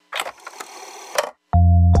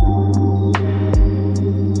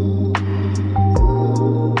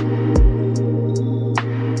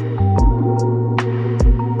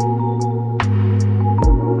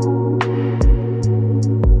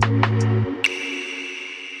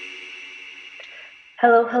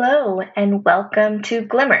Hello, hello, and welcome to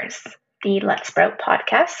Glimmers, the Let's Sprout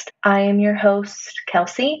podcast. I am your host,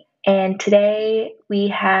 Kelsey, and today we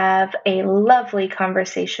have a lovely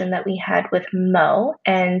conversation that we had with Mo.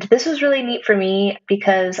 And this was really neat for me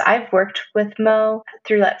because I've worked with Mo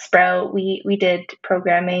through Let's Sprout. We did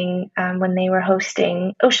programming when they were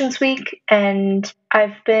hosting Oceans Week, and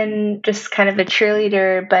I've been just kind of a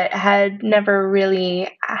cheerleader, but had never really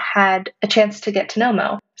had a chance to get to know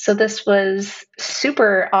Mo. So this was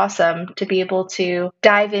super awesome to be able to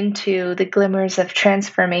dive into the glimmers of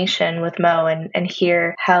transformation with Mo and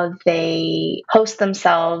hear how they host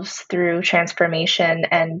themselves through transformation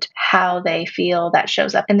and how they feel that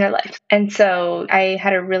shows up in their life. And so I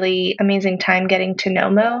had a really amazing time getting to know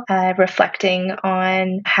Mo, reflecting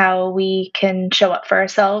on how we can show up for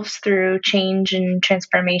ourselves through change and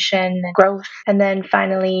transformation and growth. And then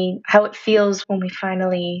finally, how it feels when we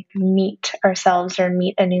finally meet ourselves or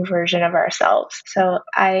meet a new version of ourselves. So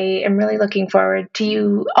I am really looking forward to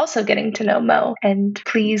you also getting to know Mo, and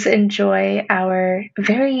please enjoy our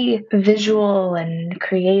very visual and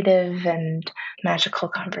creative and magical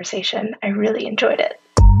conversation. I really enjoyed it.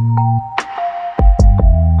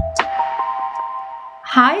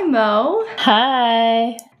 Hi, Mo.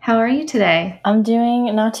 Hi. How are you today? I'm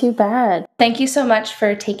doing not too bad. Thank you so much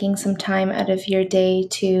for taking some time out of your day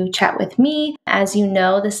to chat with me. As you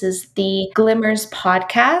know, this is the Glimmers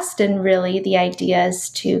podcast, and really the idea is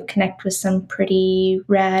to connect with some pretty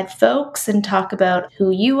rad folks and talk about who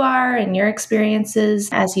you are and your experiences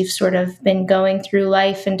as you've sort of been going through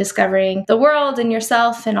life and discovering the world and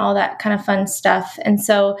yourself and all that kind of fun stuff. And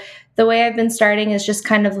so the way I've been starting is just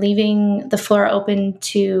kind of leaving the floor open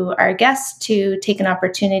to our guests to take an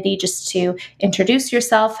opportunity just to introduce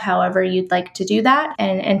yourself however you'd like to do that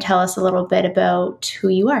and tell us a little bit about who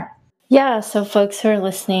you are. Yeah, so folks who are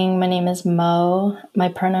listening, my name is Mo. My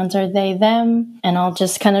pronouns are they, them, and I'll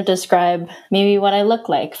just kind of describe maybe what I look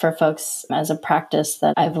like for folks as a practice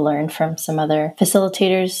that I've learned from some other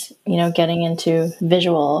facilitators, getting into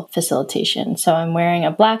visual facilitation. So I'm wearing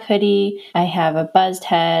a black hoodie, I have a buzzed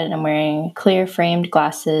head, and I'm wearing clear framed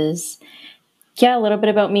glasses. Yeah, a little bit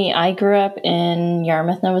about me. I grew up in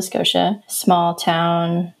Yarmouth, Nova Scotia, small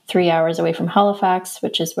town, 3 hours away from Halifax,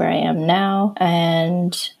 which is where I am now.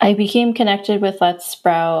 And I became connected with Let's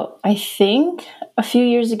Sprout, I think, a few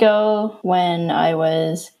years ago when I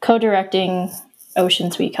was co-directing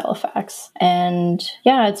Oceans Week Halifax. And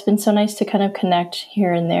yeah, it's been so nice to kind of connect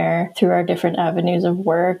here and there through our different avenues of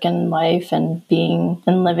work and life and being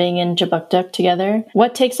and living in Jabukduk together.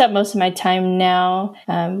 What takes up most of my time now,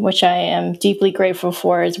 which I am deeply grateful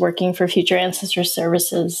for, is working for Future Ancestor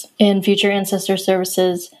Services. And Future Ancestor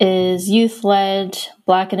Services is youth-led,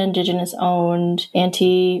 Black and Indigenous owned,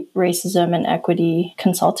 anti-racism and equity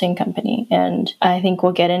consulting company. And I think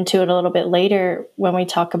we'll get into it a little bit later when we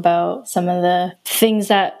talk about some of the things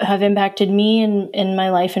that have impacted me in my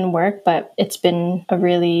life and work, but it's been a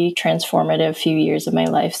really transformative few years of my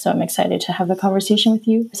life. So I'm excited to have a conversation with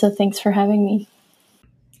you. So thanks for having me.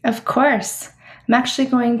 Of course. I'm actually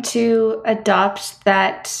going to adopt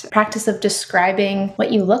that practice of describing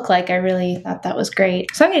what you look like. I really thought that was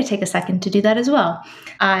great. So I'm going to take a second to do that as well.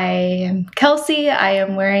 I am Kelsey. I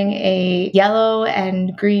am wearing a yellow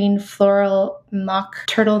and green floral mock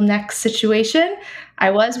turtleneck situation. I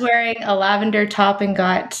was wearing a lavender top and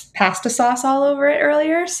got pasta sauce all over it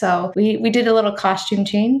earlier, so we did a little costume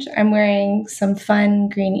change. I'm wearing some fun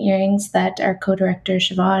green earrings that our co-director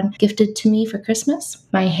Siobhan gifted to me for Christmas.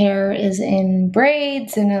 My hair is in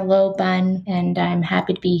braids and a low bun, and I'm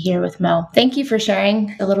happy to be here with Mo. Thank you for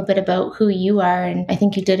sharing a little bit about who you are, and I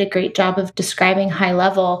think you did a great job of describing high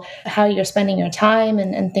level how you're spending your time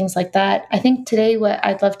and things like that. I think today what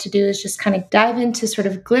I'd love to do is just kind of dive into sort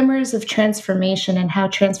of glimmers of transformation and how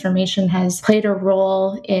transformation has played a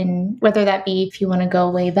role in, whether that be if you want to go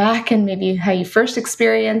way back and maybe how you first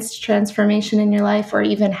experienced transformation in your life, or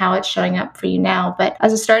even how it's showing up for you now. But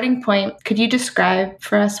as a starting point, could you describe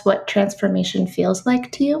for us what transformation feels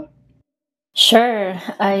like to you? Sure.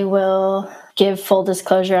 I will give full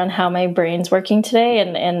disclosure on how my brain's working today.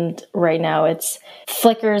 And right now it's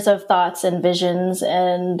flickers of thoughts and visions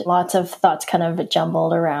and lots of thoughts kind of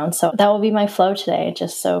jumbled around. So that will be my flow today,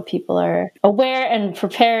 just so people are aware and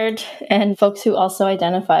prepared, and folks who also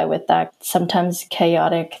identify with that sometimes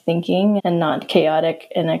chaotic thinking, and not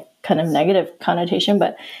chaotic in a kind of negative connotation,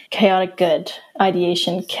 but chaotic good,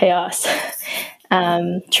 ideation, chaos.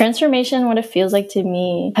 Transformation, what it feels like to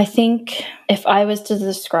me, I think if I was to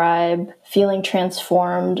describe feeling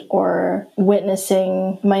transformed or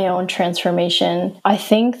witnessing my own transformation, I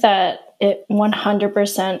think that it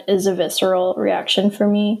 100% is a visceral reaction for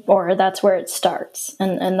me, or that's where it starts.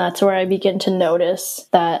 And that's where I begin to notice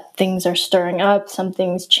that things are stirring up,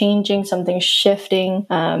 something's changing, something's shifting.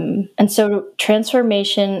 And so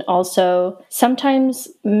transformation also sometimes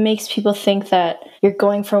makes people think that you're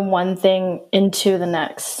going from one thing into the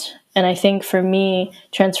next. And I think for me,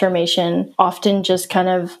 transformation often just kind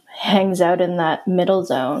of hangs out in that middle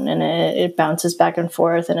zone, and it bounces back and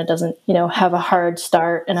forth, and it doesn't, have a hard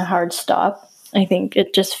start and a hard stop. I think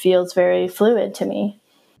it just feels very fluid to me.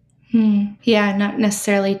 Yeah, not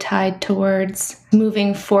necessarily tied towards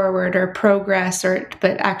moving forward or progress,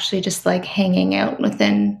 but actually just like hanging out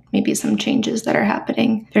within maybe some changes that are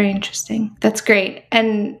happening. Very interesting. That's great.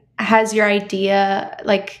 And has your idea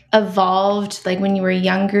evolved when you were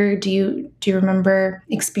younger? Do you remember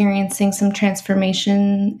experiencing some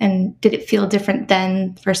transformation, and did it feel different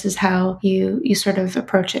then versus how you sort of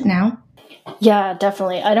approach it now? Yeah,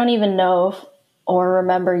 definitely. I don't even know or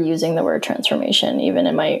remember using the word transformation even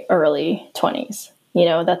in my early 20s.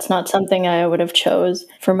 That's not something I would have chose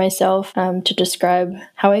for myself to describe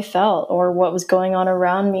how I felt or what was going on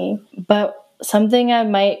around me. But something I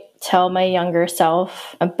might tell my younger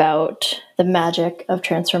self about the magic of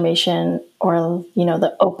transformation, or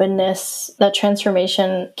the openness that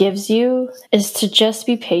transformation gives you, is to just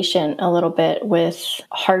be patient a little bit with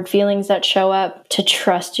hard feelings that show up, to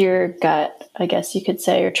trust your gut, I guess you could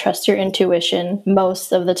say, or trust your intuition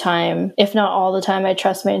most of the time. If not all the time, I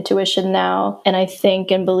trust my intuition now, and I think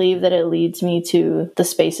and believe that it leads me to the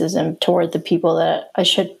spaces and toward the people that I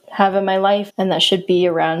should have in my life and that should be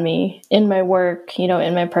around me in my work,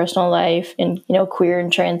 in my personal life, in, queer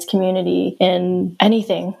and trans community, in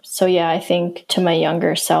anything. So yeah, I think to my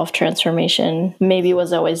younger self, transformation maybe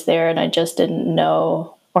was always there and I just didn't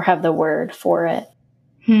know or have the word for it.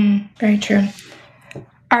 Very true.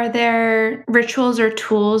 Are there rituals or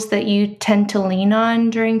tools that you tend to lean on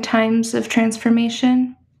during times of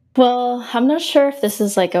transformation? Well, I'm not sure if this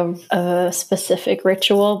is like a specific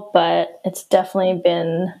ritual, but it's definitely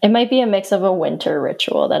it might be a mix of a winter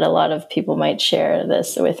ritual that a lot of people might share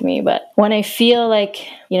this with me. But when I feel like,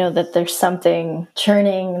 that there's something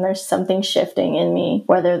churning and there's something shifting in me,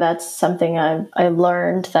 whether that's something I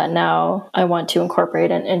learned that now I want to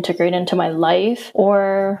incorporate and integrate into my life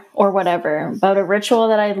or whatever. But a ritual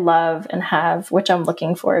that I love and have, which I'm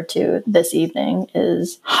looking forward to this evening,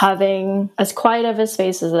 is having as quiet of a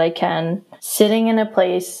space as I can, sitting in a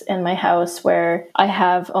place in my house where I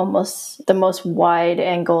have almost the most wide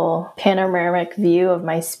angle panoramic view of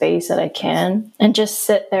my space that I can, and just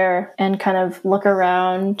sit there and kind of look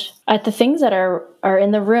around at the things that are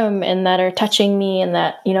in the room and that are touching me, and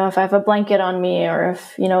that, if I have a blanket on me, or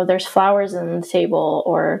if, there's flowers on the table,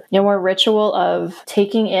 or, a ritual of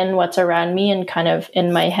taking in what's around me and kind of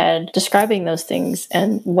in my head describing those things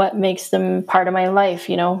and what makes them part of my life.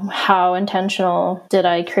 How intentional did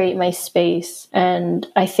I create my space? And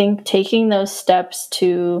I think taking those steps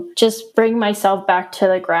to just bring myself back to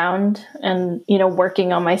the ground and,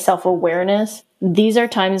 working on my self-awareness. These are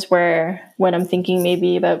times where, when I'm thinking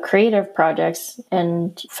maybe about creative projects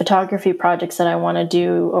and photography projects that I want to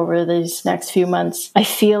do over these next few months, I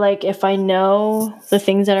feel like if I know the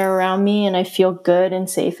things that are around me and I feel good and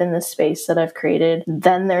safe in the space that I've created,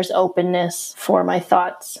 then there's openness for my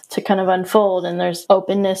thoughts to kind of unfold, and there's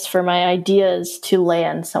openness for my ideas to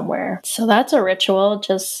land somewhere. So that's a ritual,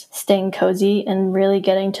 just staying cozy and really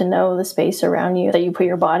getting to know the space around you that you put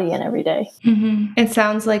your body in every day. Mm-hmm. It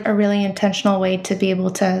sounds like a really intentional way to be able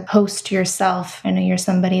to host yourself. I know you're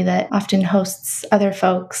somebody that often hosts other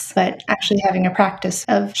folks, but actually having a practice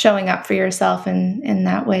of showing up for yourself in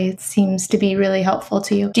that way seems to be really helpful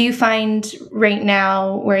to you. Do you find right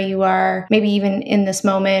now where you are, maybe even in this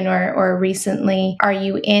moment or recently, are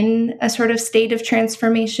you in a sort of state of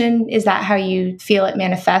transformation? Is that how you feel it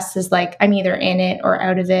manifests, is like, I'm either in it or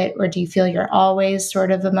out of it? Or do you feel you're always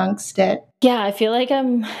sort of amongst it? Yeah, I feel like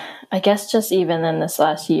I guess just even in this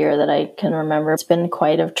last year that I can remember, it's been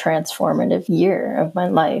quite a transformative year of my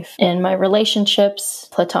life. In my relationships,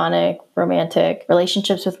 platonic, romantic,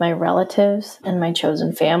 relationships with my relatives and my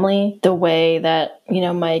chosen family, the way that,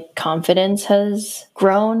 my confidence has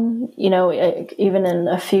grown, even in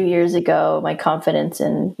a few years ago, my confidence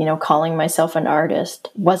in, calling myself an artist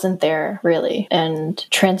wasn't there really. And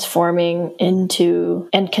transforming into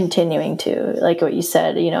and continuing to, like what you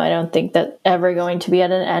said, I don't think that ever going to be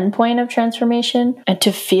at an end point of transformation, and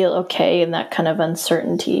to feel okay in that kind of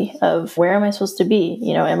uncertainty of where am I supposed to be?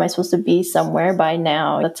 Am I supposed to be somewhere by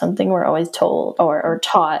now? That's something we're always told or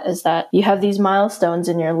taught, is that you have these milestones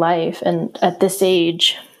in your life. And at this age,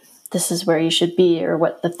 this is where you should be, or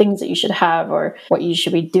what the things that you should have, or what you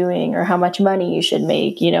should be doing, or how much money you should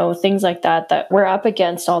make, things like that we're up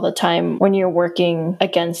against all the time when you're working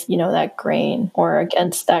against, that grain or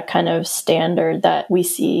against that kind of standard that we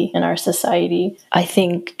see in our society. I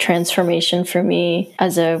think transformation for me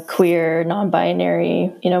as a queer,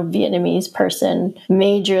 non-binary, Vietnamese person,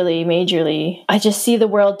 majorly, I just see the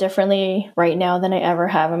world differently right now than I ever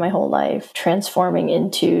have in my whole life, transforming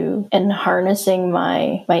into and harnessing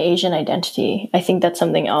my Asian identity. I think that's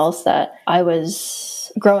something else that I was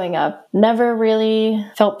growing up never really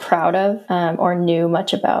felt proud of or knew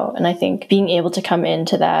much about. And I think being able to come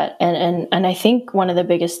into that, and I think one of the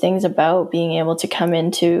biggest things about being able to come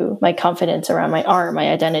into my confidence around my art,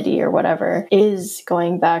 my identity, or whatever, is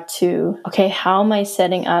going back to, okay, how am I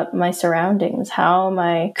setting up my surroundings? How am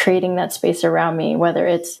I creating that space around me, whether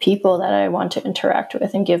it's people that I want to interact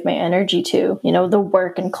with and give my energy to, the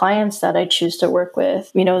work and clients that I choose to work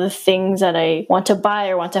with, the things that I want to buy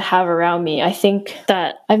or want to have around me. I think that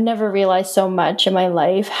I've never realized so much in my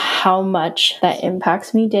life how much that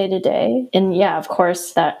impacts me day to day. And yeah, of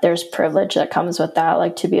course, that there's privilege that comes with that,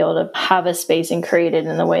 like to be able to have a space and create it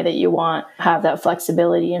in the way that you want, have that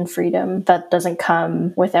flexibility and freedom that doesn't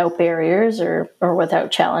come without barriers or without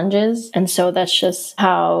challenges. And so that's just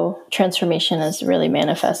how transformation has really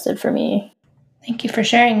manifested for me. Thank you for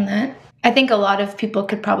sharing that. I think a lot of people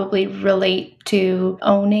could probably relate to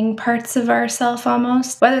owning parts of ourself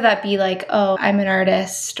almost, whether that be like, oh, I'm an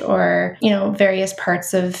artist, or, various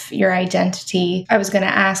parts of your identity. I was going to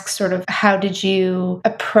ask sort of, how did you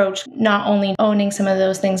approach not only owning some of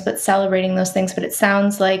those things, but celebrating those things? But it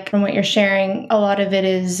sounds like from what you're sharing, a lot of it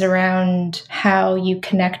is around how you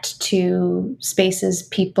connect to spaces,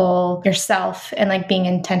 people, yourself, and like being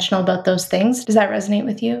intentional about those things. Does that resonate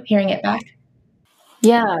with you, hearing it back?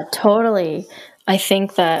 Yeah, totally. I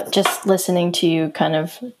think that just listening to you kind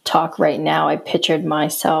of talk right now, I pictured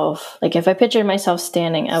myself, like if I pictured myself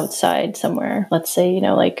standing outside somewhere, let's say,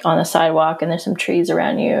 like on a sidewalk and there's some trees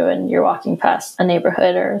around you and you're walking past a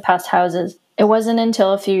neighborhood or past houses. It wasn't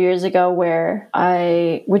until a few years ago where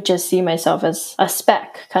I would just see myself as a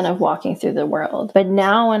speck kind of walking through the world. But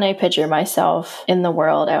now when I picture myself in the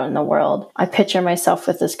world, out in the world, I picture myself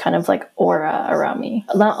with this kind of like aura around me.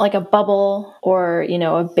 Not like a bubble or,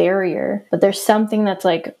 a barrier, but there's something that's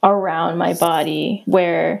like around my body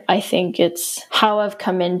where I think it's how I've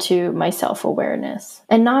come into my self-awareness.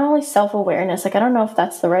 And not only self-awareness, like I don't know if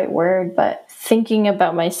that's the right word, but thinking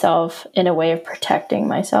about myself in a way of protecting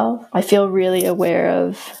myself. I feel really aware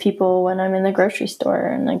of people when I'm in the grocery store,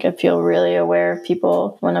 and like I feel really aware of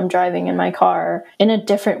people when I'm driving in my car in a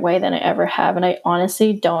different way than I ever have. And I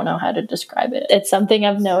honestly don't know how to describe it. It's something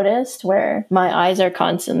I've noticed where my eyes are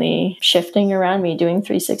constantly shifting around me, doing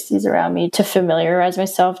 360s around me to familiarize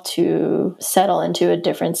myself to settle into a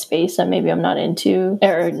different space that maybe I'm not into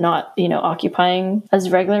or not, occupying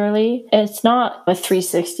as regularly. It's not a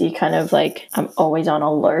 360 kind of like I'm always on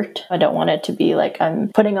alert. I don't want it to be like I'm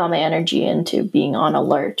putting all my energy into being on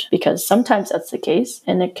alert, because sometimes that's the case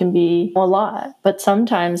and it can be a lot. But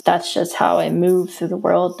sometimes that's just how I move through the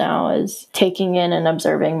world now, is taking in and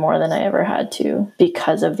observing more than I ever had to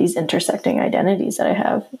because of these intersecting identities that I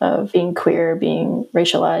have of being queer, being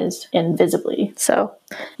racialized, and visibly. So,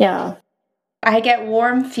 yeah. I get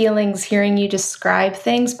warm feelings hearing you describe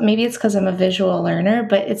things. Maybe it's because I'm a visual learner,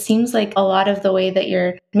 but it seems like a lot of the way that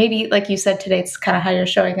you're, maybe like you said today, it's kind of how you're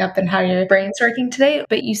showing up and how your brain's working today,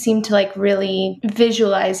 but you seem to like really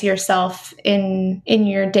visualize yourself in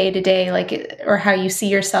your day-to-day, like, or how you see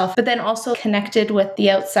yourself, but then also connected with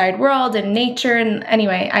the outside world and nature. And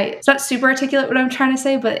anyway, it's not super articulate what I'm trying to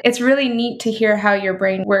say, but it's really neat to hear how your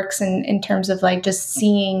brain works in terms of like just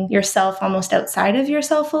seeing yourself almost outside of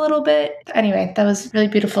yourself a little bit. Anyway, that was really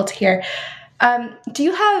beautiful to hear. Do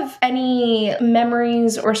you have any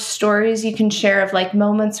memories or stories you can share of like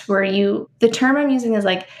moments where the term I'm using is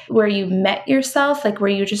like where you met yourself, like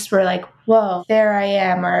where you just were like, whoa, there I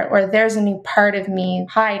am, or there's a new part of me.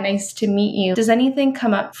 Hi, nice to meet you. Does anything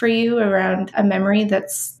come up for you around a memory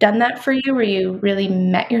that's done that for you, where you really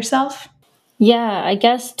met yourself? Yeah, I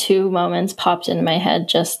guess two moments popped in my head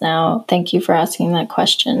just now. Thank you for asking that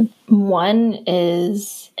question. One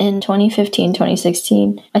is in 2015,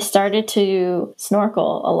 2016, I started to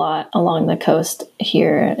snorkel a lot along the coast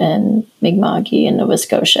here in Mi'kmaq in Nova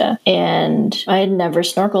Scotia. And I had never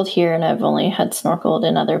snorkeled here, and I've only had snorkeled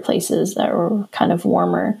in other places that were kind of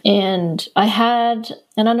warmer. And I had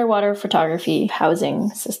an underwater photography housing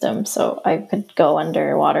system, so I could go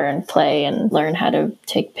underwater and play and learn how to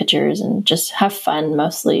take pictures and just have fun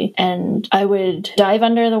mostly. And I would dive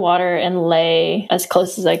under the water and lay as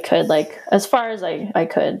close as I could, could, like as far as I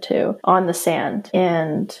could too, on the sand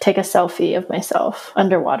and take a selfie of myself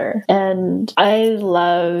underwater. And I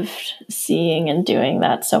loved seeing and doing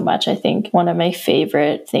that so much. I think one of my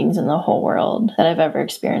favorite things in the whole world that I've ever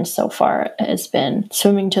experienced so far has been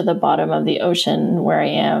swimming to the bottom of the ocean where I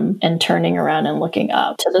am and turning around and looking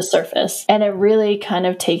up to the surface. And it really kind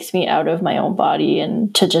of takes me out of my own body,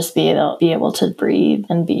 and to just be able to breathe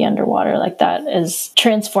and be underwater like that is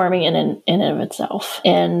transforming in and of itself.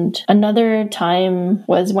 And another time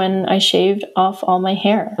was when I shaved off all my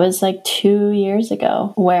hair. It was like 2 years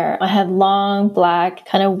ago, where I had long, black,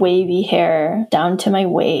 kind of wavy hair down to my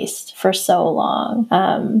waist for so long.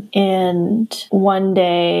 And one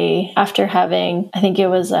day after having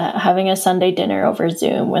a Sunday dinner over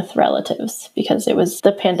Zoom with relatives, because it was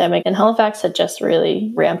the pandemic and Halifax had just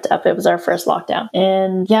really ramped up. It was our first lockdown.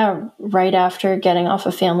 And yeah, right after getting off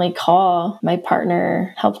a family call, my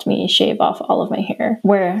partner helped me shave off all of my hair,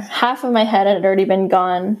 where half of my head had already been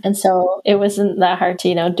gone. And so it wasn't that hard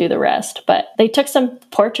to, do the rest. But they took some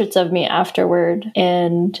portraits of me afterward,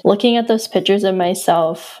 and looking at those pictures of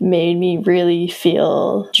myself made me really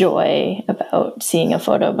feel joy about seeing a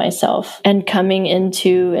photo of myself and coming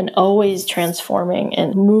into and always transforming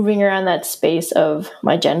and moving around that space of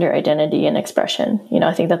my gender identity and expression.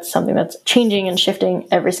 I think that's something that's changing and shifting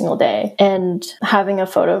every single day. And having a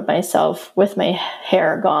photo of myself with my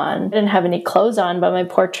hair gone, I didn't have any clothes on, but my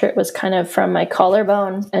portrait was kind of from my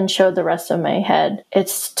collarbone and showed the rest of my head.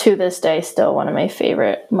 It's to this day still one of my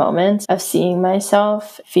favorite moments of seeing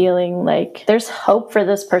myself, feeling like there's hope for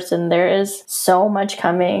this person. There is so much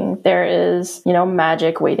coming. There is,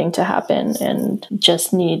 magic waiting to happen, and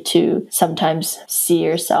just need to sometimes see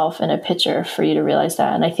yourself in a picture for you to realize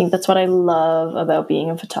that. And I think that's what I love about being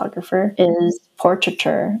a photographer is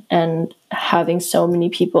portraiture, and having so many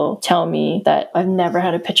people tell me that I've never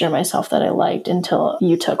had a picture of myself that I liked until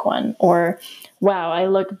you took one, or wow, I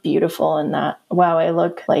look beautiful in that. Wow, I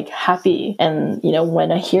look like happy. And,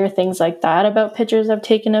 when I hear things like that about pictures I've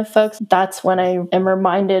taken of folks, that's when I am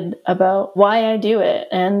reminded about why I do it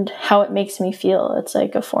and how it makes me feel. It's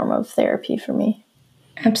like a form of therapy for me.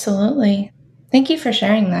 Absolutely. Thank you for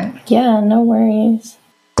sharing that. Yeah, no worries.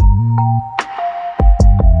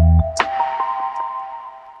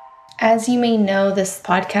 As you may know, this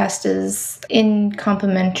podcast is in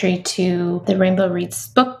complimentary to the Rainbow Reads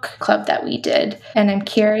book club that we did. And I'm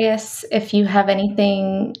curious if you have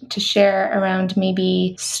anything to share around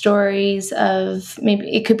maybe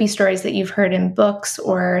it could be stories that you've heard in books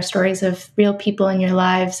or stories of real people in your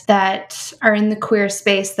lives that are in the queer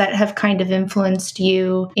space that have kind of influenced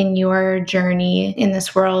you in your journey in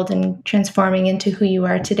this world and transforming into who you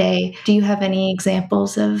are today. Do you have any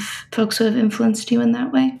examples of folks who have influenced you in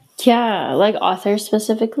that way? Yeah, like authors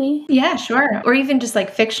specifically? Yeah, sure. Or even just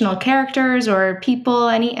like fictional characters or people,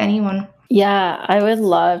 anyone. Yeah, I would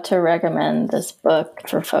love to recommend this book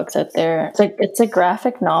for folks out there. It's a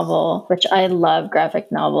graphic novel, which I love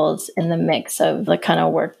graphic novels in the mix of the kind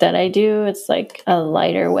of work that I do. It's like a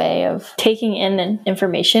lighter way of taking in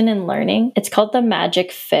information and learning. It's called The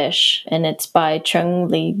Magic Fish, and it's by Trung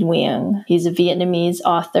Le Nguyen. He's a Vietnamese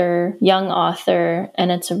author, young author,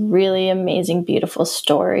 and it's a really amazing, beautiful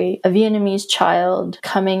story. A Vietnamese child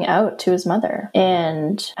coming out to his mother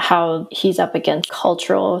and how he's up against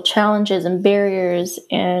cultural challenges and barriers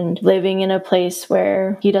and living in a place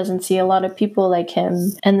where he doesn't see a lot of people like him.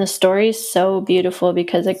 And the story is so beautiful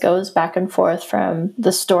because it goes back and forth from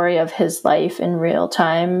the story of his life in real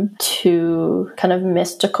time to kind of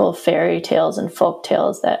mystical fairy tales and folk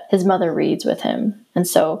tales that his mother reads with him. And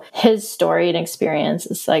so his story and experience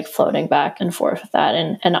is like floating back and forth with that.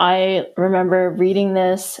 And I remember reading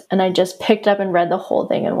this and I just picked up and read the whole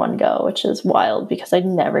thing in one go, which is wild because I'd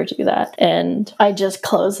never do that. And I just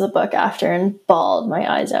closed the book after and bawled my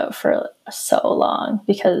eyes out for so long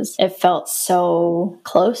because it felt so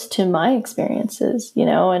close to my experiences,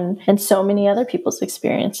 and so many other people's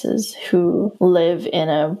experiences who live in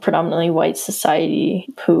a predominantly white society,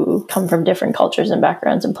 who come from different cultures and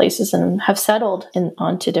backgrounds and places and have settled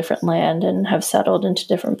onto different land and have settled into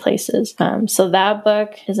different places. So that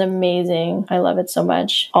book is amazing. I love it so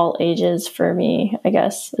much. All ages for me, I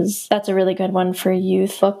guess, that's a really good one for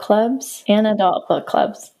youth book clubs and adult book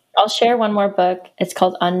clubs. I'll share one more book. It's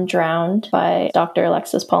called Undrowned by Dr.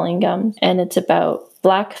 Alexis Pauline Gumbs, and it's about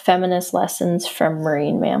Black feminist lessons from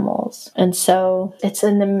marine mammals. And so it's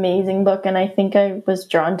an amazing book, and I think I was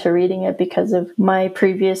drawn to reading it because of my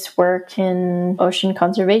previous work in ocean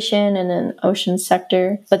conservation and in ocean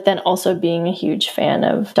sector, but then also being a huge fan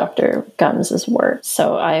of Dr. Gumbs' work.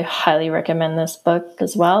 So I highly recommend this book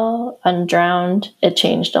as well, Undrowned. It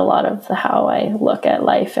changed a lot of how I look at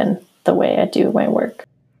life and the way I do my work.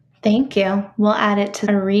 Thank you. We'll add it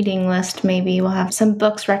to a reading list. Maybe we'll have some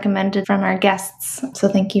books recommended from our guests. So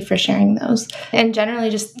thank you for sharing those. And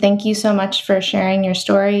generally, just thank you so much for sharing your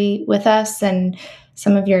story with us and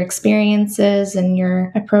some of your experiences and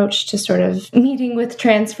your approach to sort of meeting with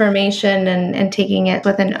transformation and taking it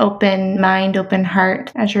with an open mind, open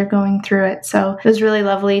heart as you're going through it. So it was really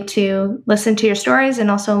lovely to listen to your stories and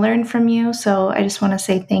also learn from you. So I just want to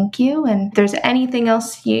say thank you. And if there's anything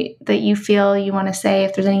else that you feel you want to say,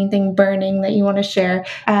 if there's anything burning that you want to share,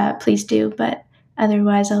 please do. But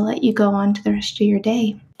otherwise, I'll let you go on to the rest of your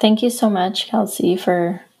day. Thank you so much, Kelsey,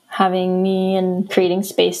 for having me and creating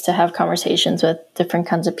space to have conversations with different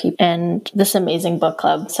kinds of people and this amazing book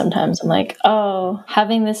club. Sometimes I'm like, oh,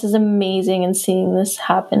 having this is amazing and seeing this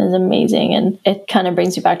happen is amazing. And it kind of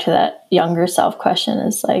brings you back to that younger self question.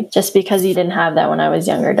 Is like, just because you didn't have that when I was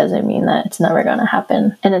younger doesn't mean that it's never going to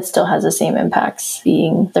happen. And it still has the same impacts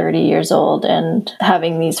being 30 years old and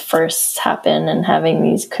having these firsts happen and having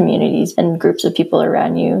these communities and groups of people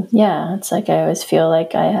around you. Yeah, it's like I always feel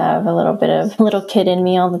like I have a little bit of little kid in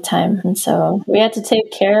me all the time. And so we have to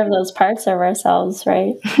take care of those parts of ourselves,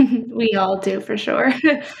 right? We all do, for sure.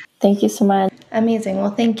 Thank you so much. Amazing.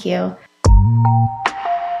 Well, thank you.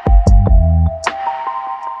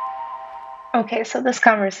 Okay, so this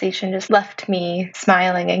conversation just left me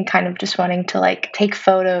smiling and kind of just wanting to like take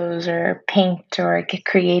photos or paint or get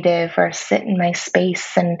creative or sit in my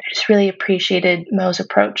space, and just really appreciated Mo's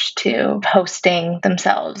approach to hosting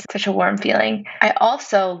themselves. Such a warm feeling. I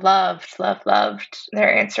also loved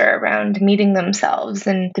their answer around meeting themselves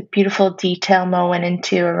and the beautiful detail Mo went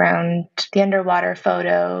into around the underwater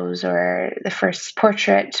photos or the first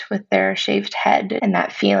portrait with their shaved head and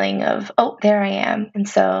that feeling of, oh, there I am. And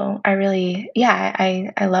so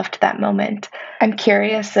I loved that moment. I'm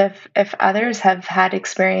curious if others have had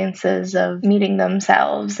experiences of meeting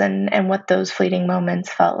themselves and what those fleeting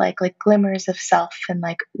moments felt like glimmers of self and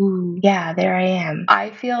like, ooh, yeah, there I am. I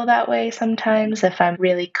feel that way sometimes if I'm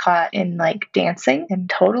really caught in like dancing and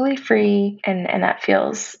totally free, and that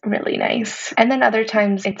feels really nice. And then other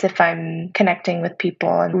times it's if I'm connecting with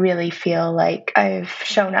people and really feel like I've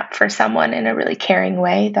shown up for someone in a really caring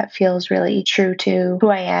way that feels really true to who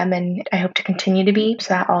I am and I hope to continue to be.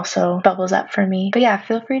 So that also bubbles up for me. But yeah,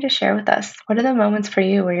 feel free to share with us. What are the moments for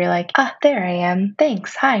you where you're like, there I am.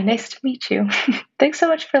 Thanks. Hi, nice to meet you. Thanks so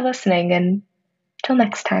much for listening, and till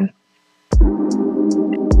next time.